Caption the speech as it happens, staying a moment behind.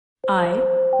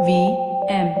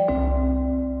IVM.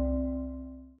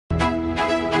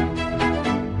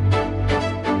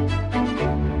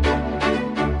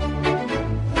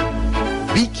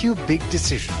 BQ Big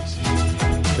Decisions,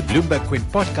 the Bloomberg Quint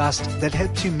podcast that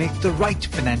helps you make the right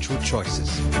financial choices.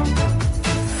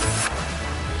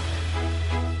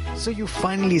 So you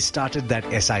finally started that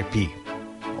SIP,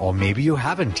 or maybe you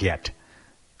haven't yet.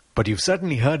 But you've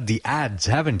certainly heard the ads,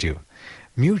 haven't you?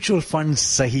 Mutual funds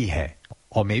sahi hai.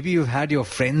 Or maybe you've had your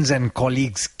friends and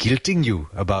colleagues guilting you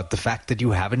about the fact that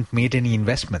you haven't made any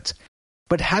investments.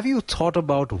 But have you thought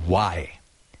about why?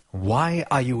 Why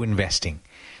are you investing?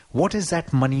 What is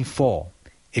that money for?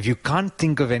 If you can't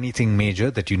think of anything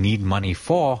major that you need money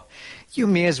for, you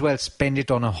may as well spend it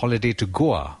on a holiday to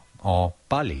Goa or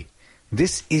Bali.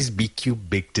 This is BQ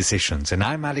Big Decisions, and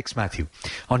I'm Alex Matthew.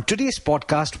 On today's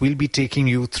podcast, we'll be taking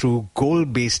you through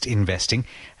goal-based investing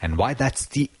and why that's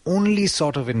the only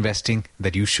sort of investing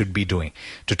that you should be doing.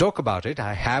 To talk about it,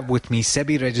 I have with me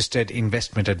SEBI-registered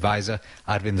investment advisor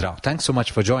Arvind Rao. Thanks so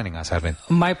much for joining us, Arvind.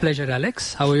 My pleasure,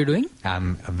 Alex. How are you doing?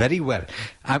 I'm very well.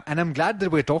 And I'm glad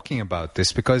that we're talking about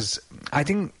this because I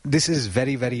think this is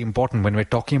very, very important when we're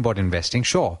talking about investing.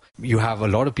 Sure, you have a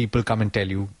lot of people come and tell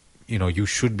you, you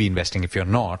should be investing if you're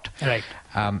not. Right.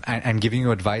 And giving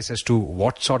you advice as to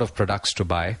what sort of products to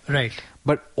buy. Right.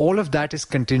 But all of that is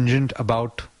contingent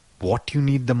about what you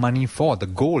need the money for, the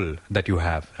goal that you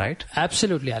have, right?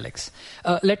 Absolutely, Alex.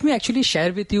 Let me actually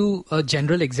share with you a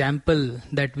general example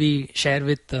that we share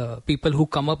with people who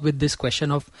come up with this question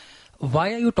of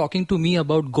why are you talking to me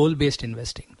about goal-based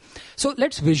investing? So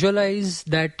let's visualize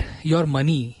that your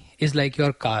money is like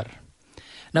your car.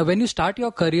 Now, when you start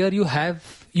your career,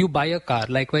 you buy a car.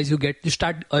 Likewise, you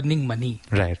start earning money.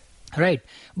 Right. Right.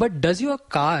 But does your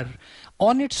car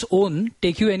on its own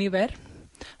take you anywhere?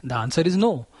 The answer is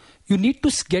no. You need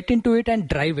to get into it and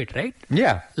drive it, right?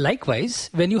 Yeah. Likewise,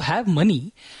 when you have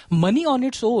money on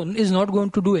its own is not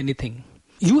going to do anything.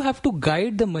 You have to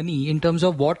guide the money in terms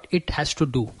of what it has to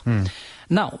do.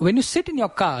 Now, when you sit in your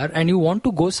car and you want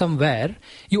to go somewhere,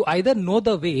 you either know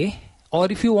the way, or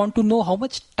if you want to know how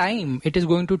much time it is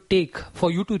going to take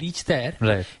for you to reach there,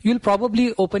 right, you'll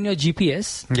probably open your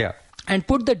GPS and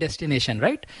put the destination,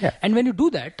 right? Yeah. And when you do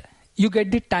that, you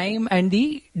get the time and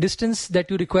the distance that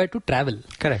you require to travel.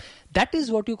 Correct. That is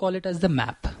what you call it as the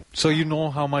map. So you know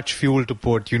how much fuel to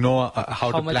put, you know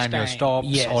how to plan your stops,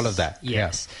 yes, all of that.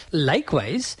 Yes. Yeah.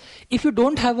 Likewise, if you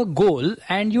don't have a goal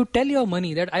and you tell your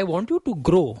money that I want you to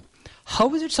grow,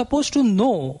 how is it supposed to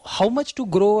know how much to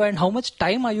grow and how much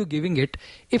time are you giving it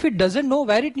if it doesn't know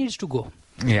where it needs to go?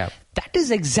 Yeah. That is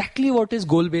exactly what is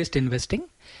goal-based investing,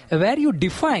 where you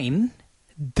define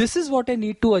this is what I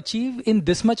need to achieve in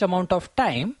this much amount of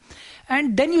time,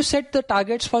 and then you set the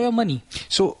targets for your money.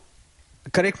 So,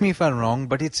 correct me if I'm wrong,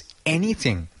 but it's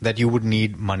anything that you would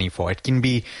need money for. It can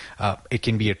be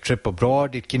a trip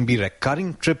abroad. It can be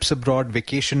recurring trips abroad,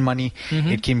 vacation money. Mm-hmm.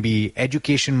 It can be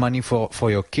education money for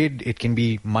your kid. It can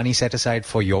be money set aside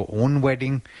for your own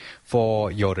wedding,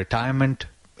 for your retirement.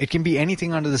 It can be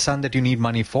anything under the sun that you need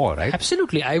money for, right?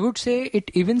 Absolutely. I would say it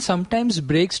even sometimes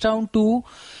breaks down to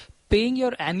paying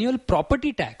your annual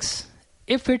property tax.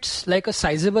 If it's like a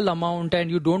sizable amount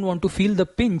and you don't want to feel the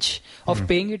pinch of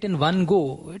paying it in one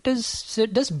go,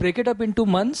 just break it up into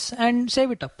months and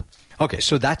save it up. Okay,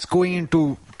 so that's going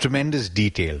into tremendous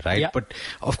detail, right? Yeah. But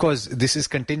of course, this is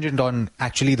contingent on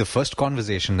actually the first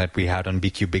conversation that we had on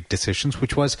BQ Big Decisions,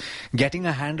 which was getting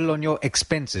a handle on your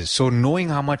expenses. So knowing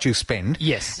how much you spend,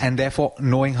 yes, and therefore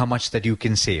knowing how much that you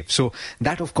can save. So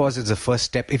that, of course, is the first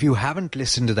step. If you haven't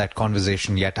listened to that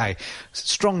conversation yet, I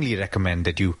strongly recommend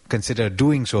that you consider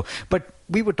doing so. But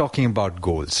we were talking about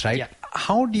goals, right? Yeah.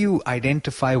 How do you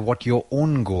identify what your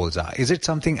own goals are? Is it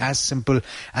something as simple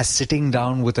as sitting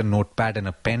down with a notepad and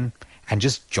a pen and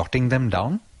just jotting them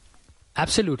down?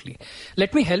 Absolutely.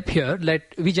 Let me help here.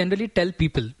 We generally tell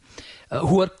people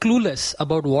who are clueless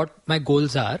about what my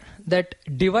goals are that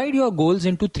divide your goals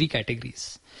into three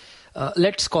categories.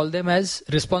 Let's call them as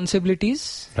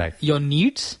responsibilities, right, your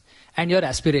needs, and your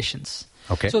aspirations.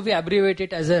 Okay. So we abbreviate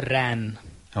it as a RAN.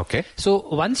 Okay. So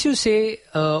once you say,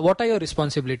 what are your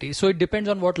responsibilities? So it depends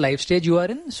on what life stage you are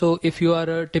in. So if you are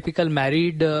a typical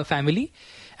married family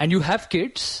and you have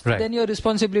kids, right, then your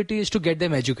responsibility is to get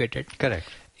them educated. Correct.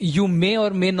 You may or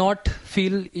may not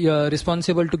feel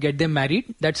responsible to get them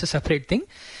married. That's a separate thing.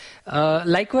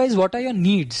 Likewise, what are your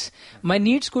needs? My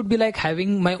needs could be like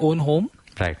having my own home.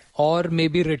 Right. Or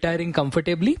maybe retiring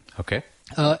comfortably. Okay.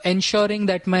 Ensuring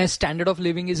that my standard of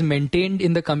living is maintained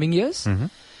in the coming years. Mm-hmm.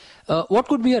 What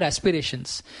could be your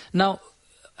aspirations? Now,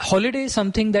 holiday is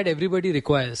something that everybody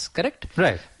requires, correct?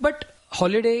 Right. But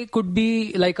holiday could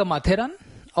be like a Matheran,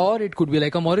 or it could be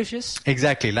like a Mauritius.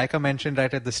 Exactly. Like I mentioned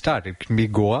right at the start, it can be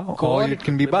Goa or it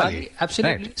can be Bali.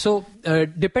 Absolutely. Right. So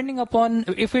depending upon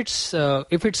if it's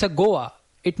a Goa,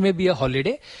 it may be a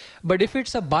holiday, but if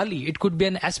it's a Bali, it could be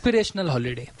an aspirational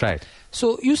holiday. Right.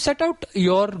 So you set out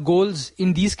your goals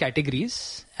in these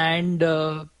categories, and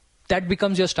that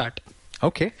becomes your start.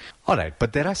 Okay. All right.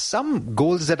 But there are some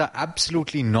goals that are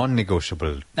absolutely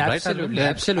non-negotiable. Absolutely. Right?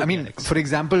 Absolutely. I mean, for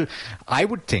example, I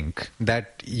would think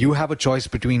that you have a choice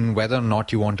between whether or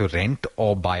not you want to rent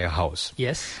or buy a house.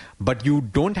 Yes. But you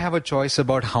don't have a choice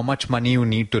about how much money you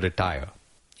need to retire.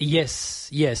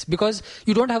 Yes. Because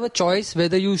you don't have a choice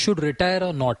whether you should retire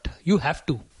or not. You have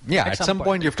to. Yeah, at some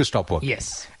point you have to stop working.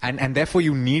 Yes. And therefore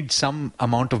you need some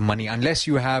amount of money, unless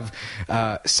you have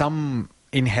some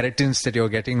inheritance that you're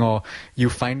getting, or you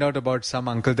find out about some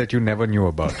uncle that you never knew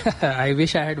about. I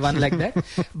wish I had one like that.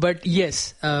 But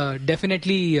yes,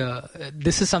 definitely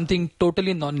this is something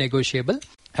totally non-negotiable.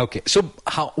 Okay, so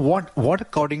what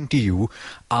according to you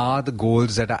are the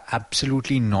goals that are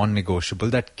absolutely non-negotiable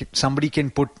that somebody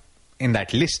can put in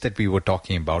that list that we were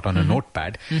talking about on a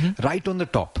notepad, right on the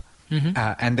top,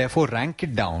 and therefore rank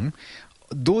it down?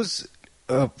 Those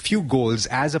few goals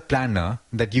as a planner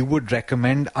that you would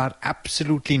recommend are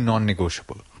absolutely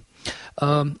non-negotiable.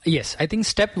 Yes, I think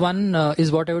step one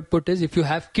is what I would put is, if you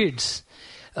have kids,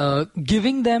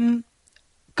 giving them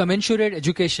commensurate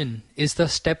education is the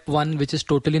step one, which is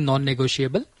totally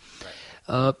non-negotiable.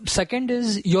 Second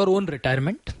is your own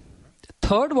retirement.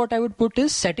 Third, what I would put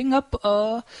is setting up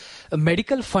a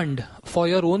medical fund for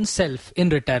your own self in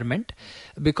retirement,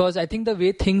 because I think the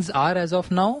way things are as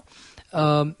of now,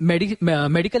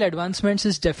 medical advancements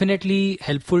is definitely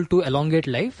helpful to elongate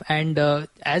life, and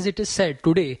as it is said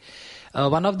today,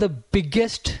 one of the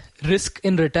biggest risk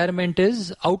in retirement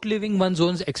is outliving one's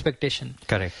own expectation.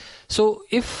 Correct. So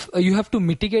if you have to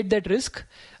mitigate that risk,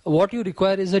 what you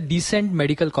require is a decent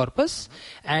medical corpus,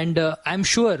 and I'm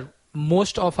sure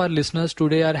most of our listeners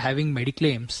today are having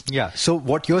mediclaims. Yeah, so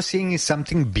what you're saying is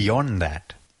something beyond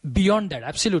that. Beyond that,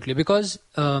 absolutely, because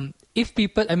if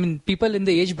people in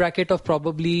the age bracket of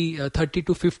probably 30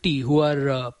 to 50 who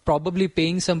are probably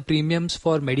paying some premiums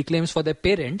for mediclaims for their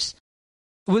parents,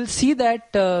 will see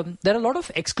that there are a lot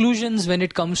of exclusions when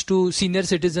it comes to senior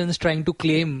citizens trying to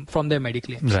claim from their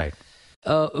mediclaims. Right.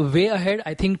 Way ahead,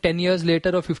 I think 10 years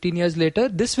later or 15 years later,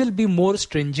 this will be more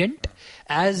stringent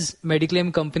as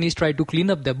mediclaim companies try to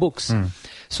clean up their books.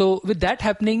 So with that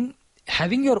happening,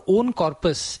 having your own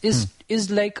corpus is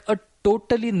like a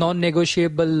totally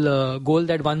non-negotiable goal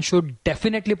that one should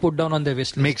definitely put down on their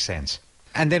wish list. Makes sense.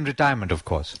 And then retirement, of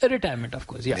course. Retirement, of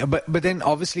course, yeah. But then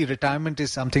obviously retirement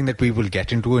is something that we will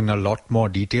get into in a lot more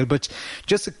detail. But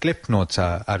just a clip notes,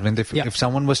 Arvind, if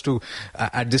someone was to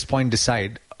at this point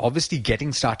decide, obviously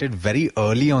getting started very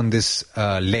early on this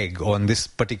leg, on this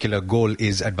particular goal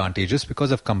is advantageous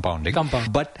because of compounding.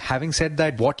 But having said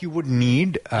that, what you would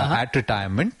need at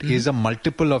retirement is a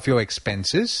multiple of your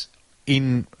expenses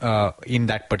in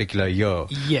that particular year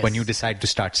when you decide to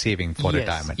start saving for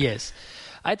retirement. Yes.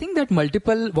 I think that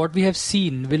multiple, what we have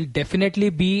seen, will definitely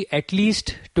be at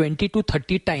least 20 to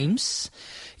 30 times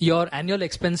your annual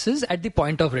expenses at the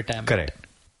point of retirement. Correct.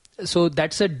 So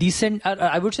that's a decent,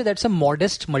 I would say that's a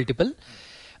modest multiple.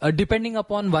 Depending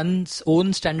upon one's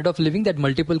own standard of living, that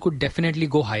multiple could definitely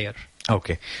go higher.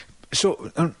 Okay.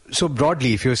 So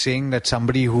broadly, if you're saying that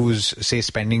somebody who's, say,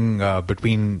 spending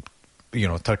between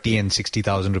 30 and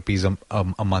 60,000 rupees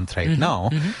a month right now,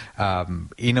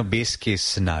 in a base case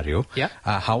scenario,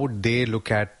 how would they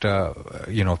look at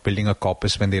building a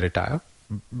corpus when they retire?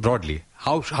 Broadly,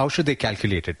 how should they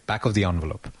calculate it? Back of the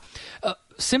envelope.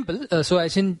 Simple. So I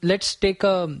think let's take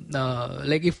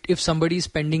like if somebody is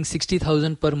spending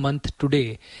 60,000 per month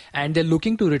today and they're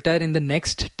looking to retire in the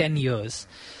next 10 years.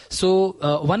 So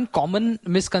one common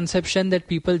misconception that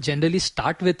people generally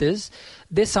start with is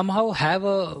they somehow have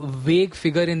a vague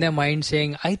figure in their mind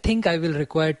saying, I think I will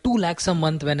require 2 lakhs a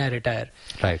month when I retire.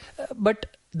 Right. But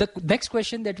the next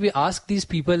question that we ask these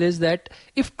people is that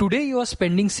if today you are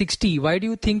spending 60, why do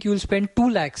you think you will spend 2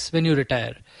 lakhs when you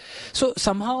retire? So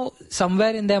somehow,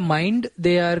 somewhere in their mind,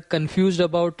 they are confused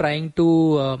about trying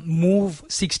to move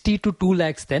 60 to 2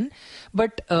 lakhs then.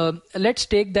 But let's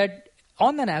take that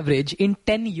on an average in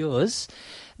 10 years,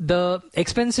 the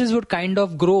expenses would kind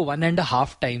of grow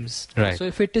 1.5 times. Right. So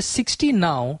if it is 60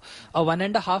 now, a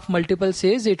 1.5 multiple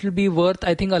says it will be worth,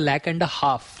 I think, 1.5 lakh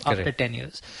after 10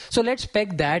 years. So let's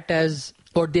peg that as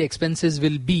what the expenses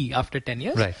will be after 10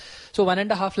 years. Right. So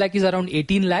 1.5 lakh is around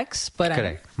 18 lakhs per annum.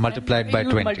 Correct. Multiplied by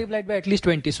 20. Multiplied by at least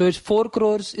 20. So it's 4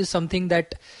 crores is something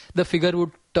that the figure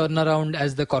would turnaround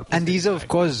as the corpus. And these are, of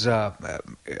course,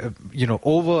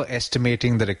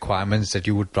 overestimating the requirements that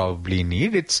you would probably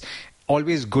need. It's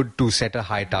always good to set a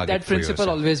high target. That principle for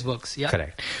yourself. always works. Yeah.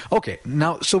 Correct. Okay.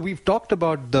 Now, so we've talked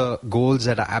about the goals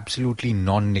that are absolutely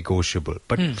non-negotiable.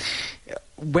 But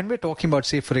when we're talking about,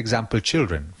 say, for example,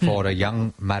 children, for a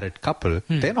young married couple,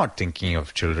 they're not thinking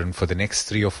of children for the next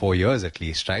 3 or 4 years at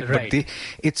least, right? Right. But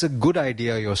it's a good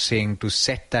idea, you're saying, to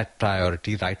set that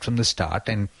priority right from the start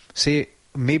and say,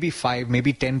 maybe 5,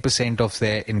 maybe 10% of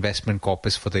their investment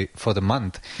corpus for the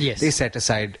month, Yes. they set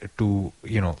aside to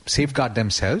safeguard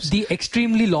themselves. The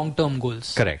extremely long-term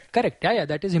goals. Correct. Yeah,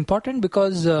 that is important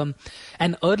because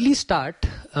an early start,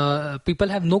 people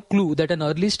have no clue that an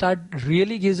early start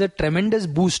really gives a tremendous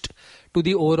boost to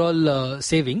the overall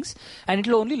savings, and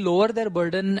it will only lower their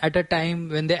burden at a time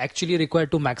when they actually require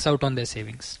to max out on their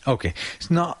savings. Okay.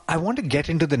 So now I want to get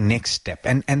into the next step,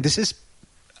 and this is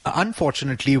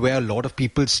unfortunately where a lot of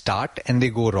people start and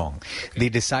they go wrong. Okay. They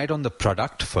decide on the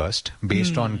product first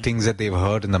based on things that they've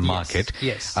heard in the market,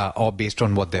 yes. Or based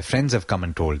on what their friends have come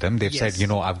and told them. They've Yes.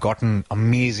 said, I've gotten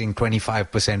amazing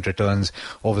 25% returns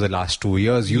over the last 2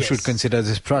 years. You Yes. should consider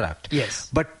this product. Yes.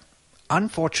 But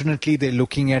unfortunately, they're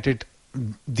looking at it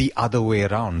the other way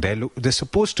around. They're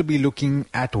supposed to be looking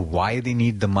at why they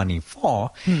need the money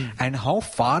for and how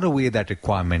far away that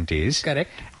requirement is. Correct.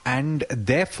 And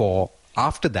therefore,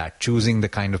 after that, choosing the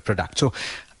kind of product. So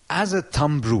as a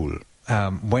thumb rule,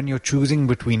 when you're choosing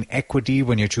between equity,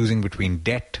 when you're choosing between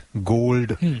debt,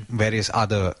 gold, various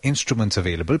other instruments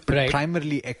available, but Right.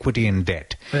 primarily equity and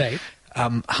debt, Right.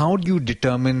 how do you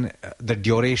determine the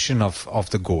duration of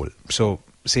the goal? So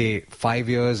say 5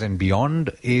 years and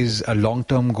beyond is a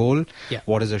long-term goal. Yeah.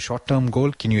 What is a short-term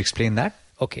goal? Can you explain that?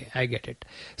 Okay, I get it.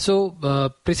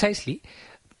 So precisely,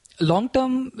 long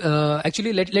term,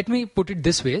 actually let me put it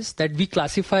this way, is that we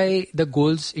classify the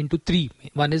goals into 3.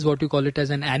 One is what you call it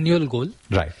as an annual goal.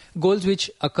 Right. Goals which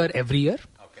occur every year.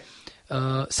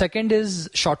 Okay. Second is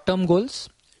short term goals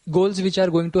which are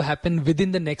going to happen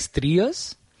within the next 3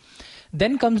 years.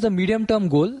 Then comes the medium term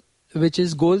goal, which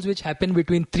is goals which happen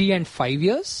between 3 and 5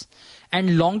 years.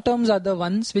 And long terms are the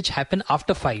ones which happen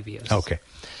after 5 years. Okay.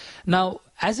 Now,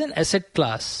 as an asset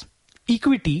class,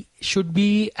 equity should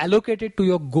be allocated to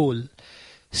your goal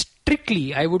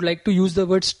strictly. I would like to use the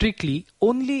word strictly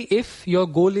only if your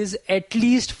goal is at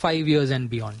least 5 years and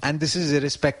beyond. And this is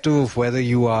irrespective of whether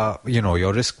you are,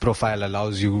 your risk profile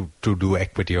allows you to do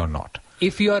equity or not.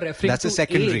 If you are referring That's to a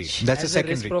secondary. age That's as a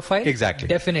secondary risk profile, Exactly.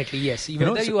 Definitely, yes.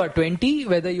 Whether you are 20,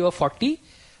 whether you are 40,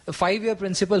 the 5-year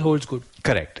principle holds good.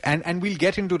 Correct. And we'll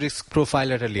get into risk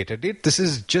profile at a later date. This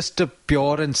is just a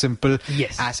pure and simple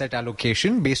Yes. asset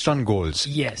allocation based on goals.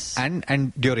 Yes.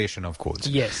 And duration of goals.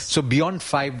 Yes. So beyond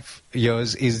 5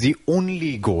 years is the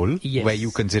only goal Yes. where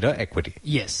you consider equity.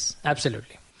 Yes,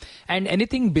 absolutely. And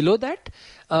anything below that,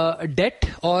 debt,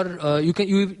 or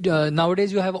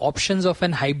nowadays you have options of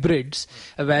an hybrids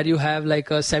where you have like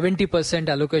a 70%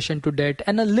 allocation to debt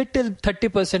and a little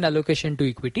 30% allocation to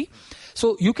equity.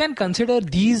 So you can consider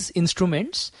these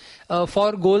instruments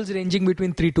for goals ranging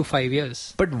between 3 to 5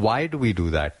 years. But why do we do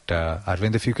that,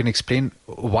 Arvind? If you can explain,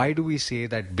 why do we say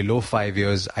that below 5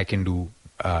 years I can do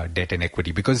debt and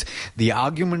equity? Because the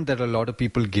argument that a lot of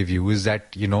people give you is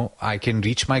that, I can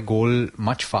reach my goal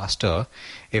much faster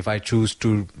if I choose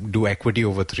to do equity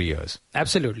over 3 years.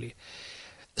 Absolutely.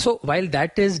 So while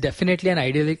that is definitely an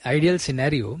ideal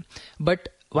scenario, but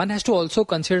one has to also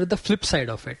consider the flip side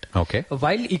of it. Okay.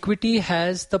 While equity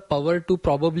has the power to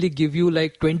probably give you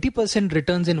like 20%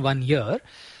 returns in 1 year,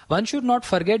 one should not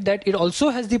forget that it also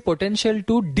has the potential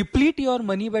to deplete your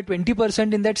money by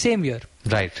 20% in that same year.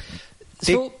 Right.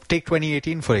 Take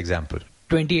 2018, for example.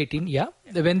 2018, yeah,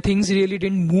 when things really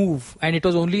didn't move, and it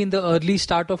was only in the early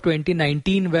start of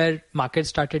 2019 where markets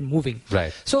started moving.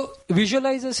 Right. So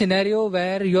visualize a scenario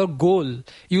where your goal,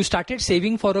 you started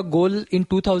saving for a goal in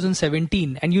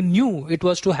 2017 and you knew it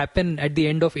was to happen at the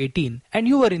end of 18 and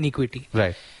you were in equity.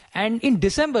 Right. And in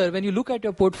December, when you look at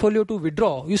your portfolio to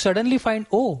withdraw, you suddenly find,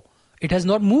 it has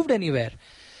not moved anywhere.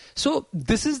 So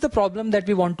this is the problem that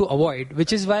we want to avoid,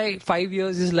 which is why 5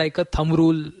 years is like a thumb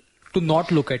rule to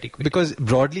not look at equity. Because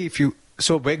broadly,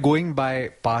 so we're going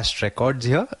by past records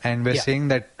here, and we're saying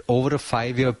that over a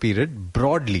 5-year period,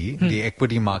 broadly, the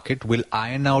equity market will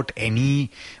iron out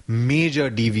any major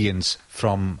deviance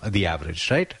from the average,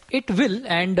 right? It will,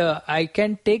 and I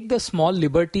can take the small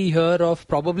liberty here of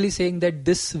probably saying that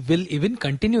this will even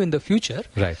continue in the future.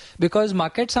 Right. Because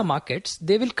markets are markets.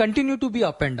 They will continue to be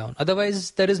up and down.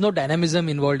 Otherwise, there is no dynamism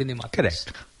involved in the markets.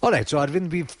 Correct. All right. So, Arvind,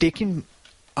 we've taken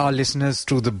our listeners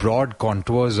through the broad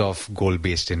contours of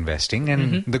goal-based investing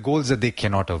and the goals that they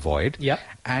cannot avoid,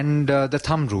 and the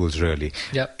thumb rules, really.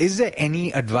 Is there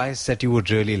any advice that you would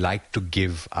really like to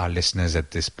give our listeners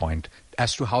at this point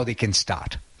as to how they can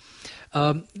start?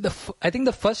 I think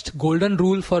the first golden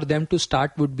rule for them to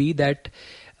start would be that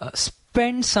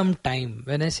spend some time.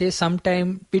 When I say some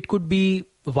time, it could be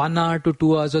 1 hour to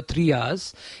 2 hours or 3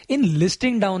 hours in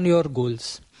listing down your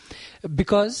goals.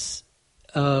 Because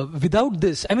without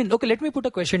this, let me put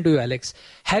a question to you, Alex.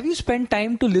 Have you spent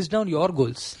time to list down your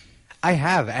goals? I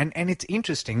have, and it's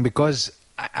interesting because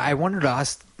I wanted to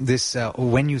ask this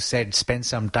when you said spend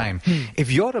some time.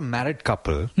 If you're a married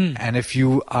couple and if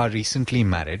you are recently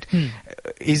married,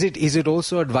 is it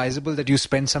also advisable that you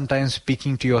spend some time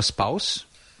speaking to your spouse?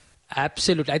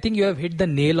 Absolutely. I think you have hit the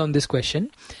nail on this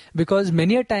question, because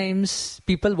many a times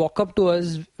people walk up to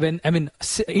us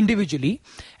individually,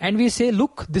 and we say,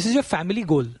 look, this is your family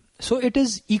goal. So it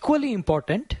is equally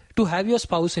important to have your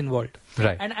spouse involved.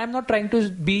 Right. And I'm not trying to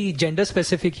be gender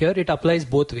specific here. It applies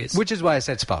both ways. Which is why I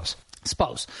said spouse.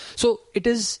 So it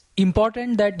is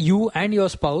important that you and your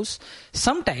spouse,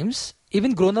 sometimes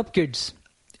even grown-up kids,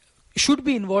 should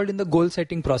be involved in the goal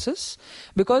setting process,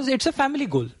 because it's a family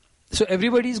goal. So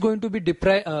everybody is going to be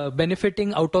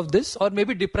benefiting out of this, or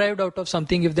maybe deprived out of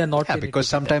something if they're not. Yeah, because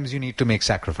sometimes you need to make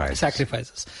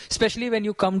sacrifices. Especially when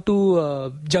you come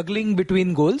to juggling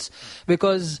between goals,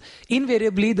 because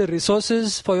invariably the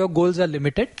resources for your goals are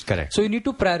limited. Correct. So you need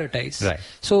to prioritize. Right.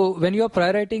 So when you are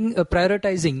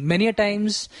prioritizing, many a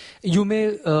times you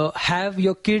may have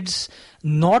your kids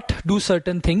not do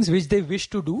certain things which they wish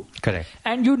to do. Correct.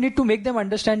 And you need to make them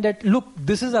understand that, look,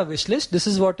 this is our wish list. This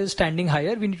is what is standing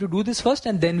higher. We need to do this first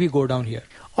and then we go down here.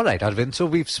 All right, Arvind. So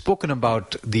we've spoken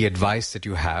about the advice that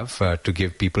you have to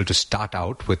give people to start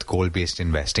out with goal-based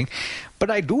investing. But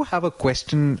I do have a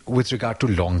question with regard to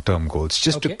long-term goals,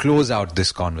 just to close out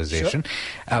this conversation.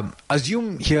 Sure.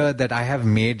 Assume here that I have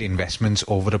made investments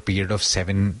over a period of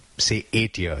 7, say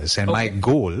 8 years. And my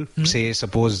goal, say,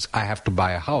 suppose I have to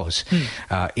buy a house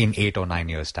in 8 or 9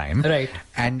 years' time. Right.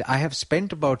 And I have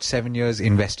spent about 7 years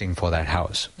investing for that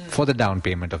house, for the down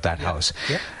payment of that house.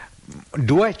 Yeah.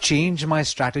 Do I change my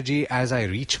strategy as I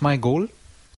reach my goal?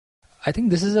 I think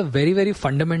this is a very, very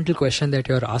fundamental question that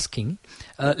you're asking.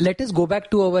 Let us go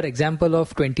back to our example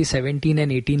of 2017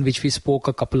 and 18, which we spoke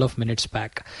a couple of minutes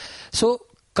back. So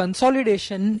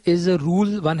consolidation is a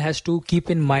rule one has to keep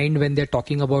in mind when they're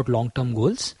talking about long-term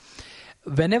goals.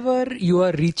 Whenever you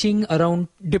are reaching around,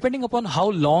 depending upon how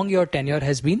long your tenure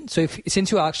has been. So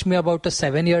since you asked me about a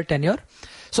 7-year tenure,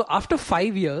 so after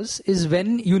 5 years is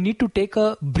when you need to take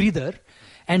a breather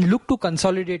and look to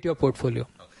consolidate your portfolio.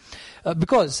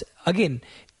 Because again,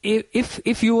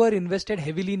 if you are invested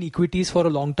heavily in equities for a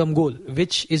long-term goal,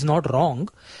 which is not wrong,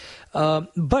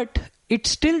 but it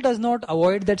still does not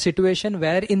avoid that situation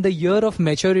where in the year of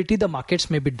maturity, the markets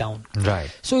may be down.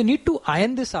 Right. So you need to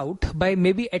iron this out by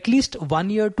maybe at least 1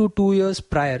 year to 2 years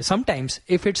prior. Sometimes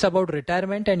if it's about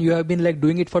retirement and you have been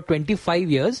doing it for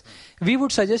 25 years, we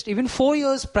would suggest even 4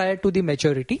 years prior to the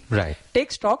maturity. Right.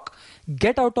 Take stock,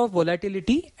 get out of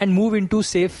volatility and move into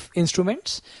safe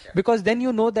instruments, because then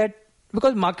you know that,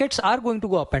 because markets are going to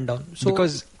go up and down. So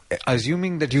because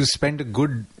assuming that you spend a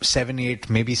good 7, 8,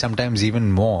 maybe sometimes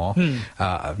even more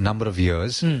number of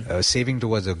years saving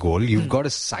towards a goal, you've got a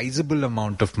sizable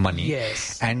amount of money.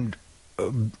 Yes. And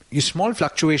your small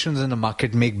fluctuations in the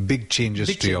market make big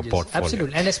changes to your portfolio.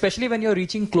 Absolutely. And especially when you're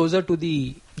reaching closer to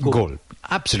the goal.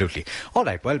 Absolutely. All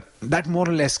right. Well, that more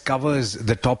or less covers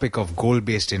the topic of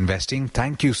goal-based investing.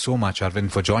 Thank you so much,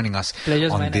 Arvind, for joining us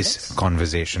on this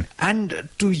conversation. And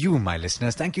to you, my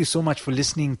listeners, thank you so much for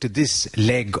listening to this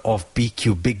leg of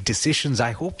BQ Big Decisions.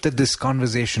 I hope that this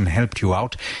conversation helped you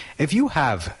out. If you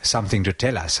have something to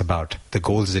tell us about the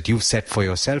goals that you've set for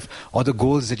yourself or the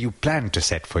goals that you plan to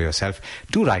set for yourself,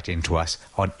 do write in to us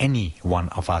on any one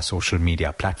of our social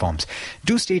media platforms.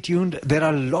 Do stay tuned. There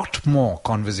are a lot more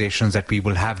conversations that we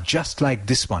will have just like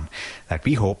this one that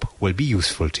we hope will be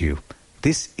useful to you.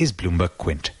 This is Bloomberg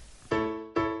Quint.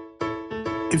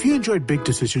 If you enjoyed Big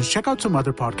Decisions, check out some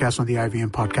other podcasts on the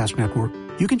IVM Podcast Network.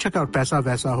 You can check out Paisa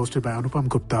Vaisa, hosted by Anupam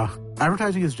Gupta,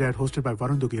 Advertising is Dead, hosted by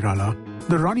Varun Dugirala,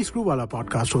 the Ronnie Screwvala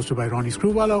podcast, hosted by Ronnie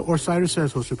Screwvala, or Cyrus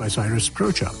Says, hosted by Cyrus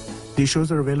Brocha. These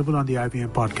shows are available on the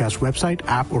IVM Podcast website,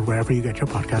 app, or wherever you get your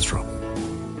podcasts from.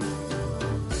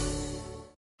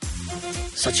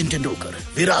 Sachin Tendulkar,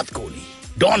 Virat Kohli,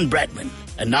 Don Bradman,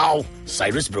 and now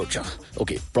Cyrus Brocha.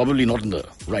 Okay, probably not in the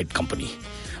right company.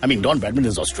 I mean, Don Bradman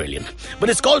is Australian. But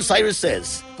it's called Cyrus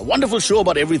Says, a wonderful show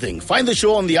about everything. Find the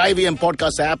show on the IVM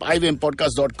Podcast app,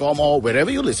 ivmpodcast.com, or wherever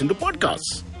you listen to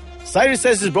podcasts. Cyrus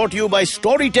Says is brought to you by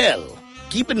Storytel.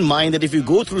 keep in mind that if you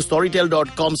go through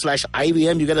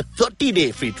storytel.com/IVM, you get a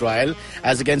 30-day free trial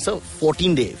as against a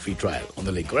 14-day free trial on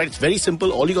the link. All right? It's very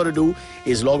simple. All you got to do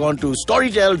is log on to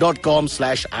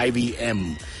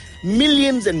storytel.com/IVM.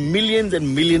 Millions and millions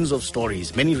and millions of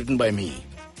stories, many written by me.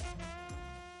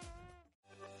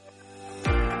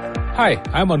 Hi,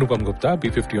 I'm Anupam Gupta,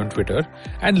 B50 on Twitter,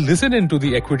 and listen into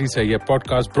the Equity Sahiye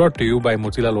podcast brought to you by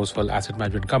Motilal Oswal Asset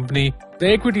Management Company. The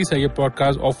Equity Sahiye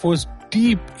podcast offers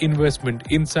deep investment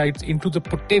insights into the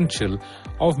potential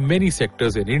of many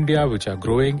sectors in India which are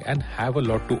growing and have a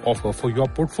lot to offer for your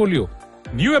portfolio.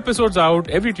 New episodes out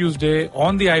every Tuesday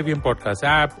on the IVM Podcast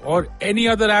app or any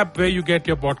other app where you get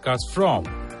your podcasts from.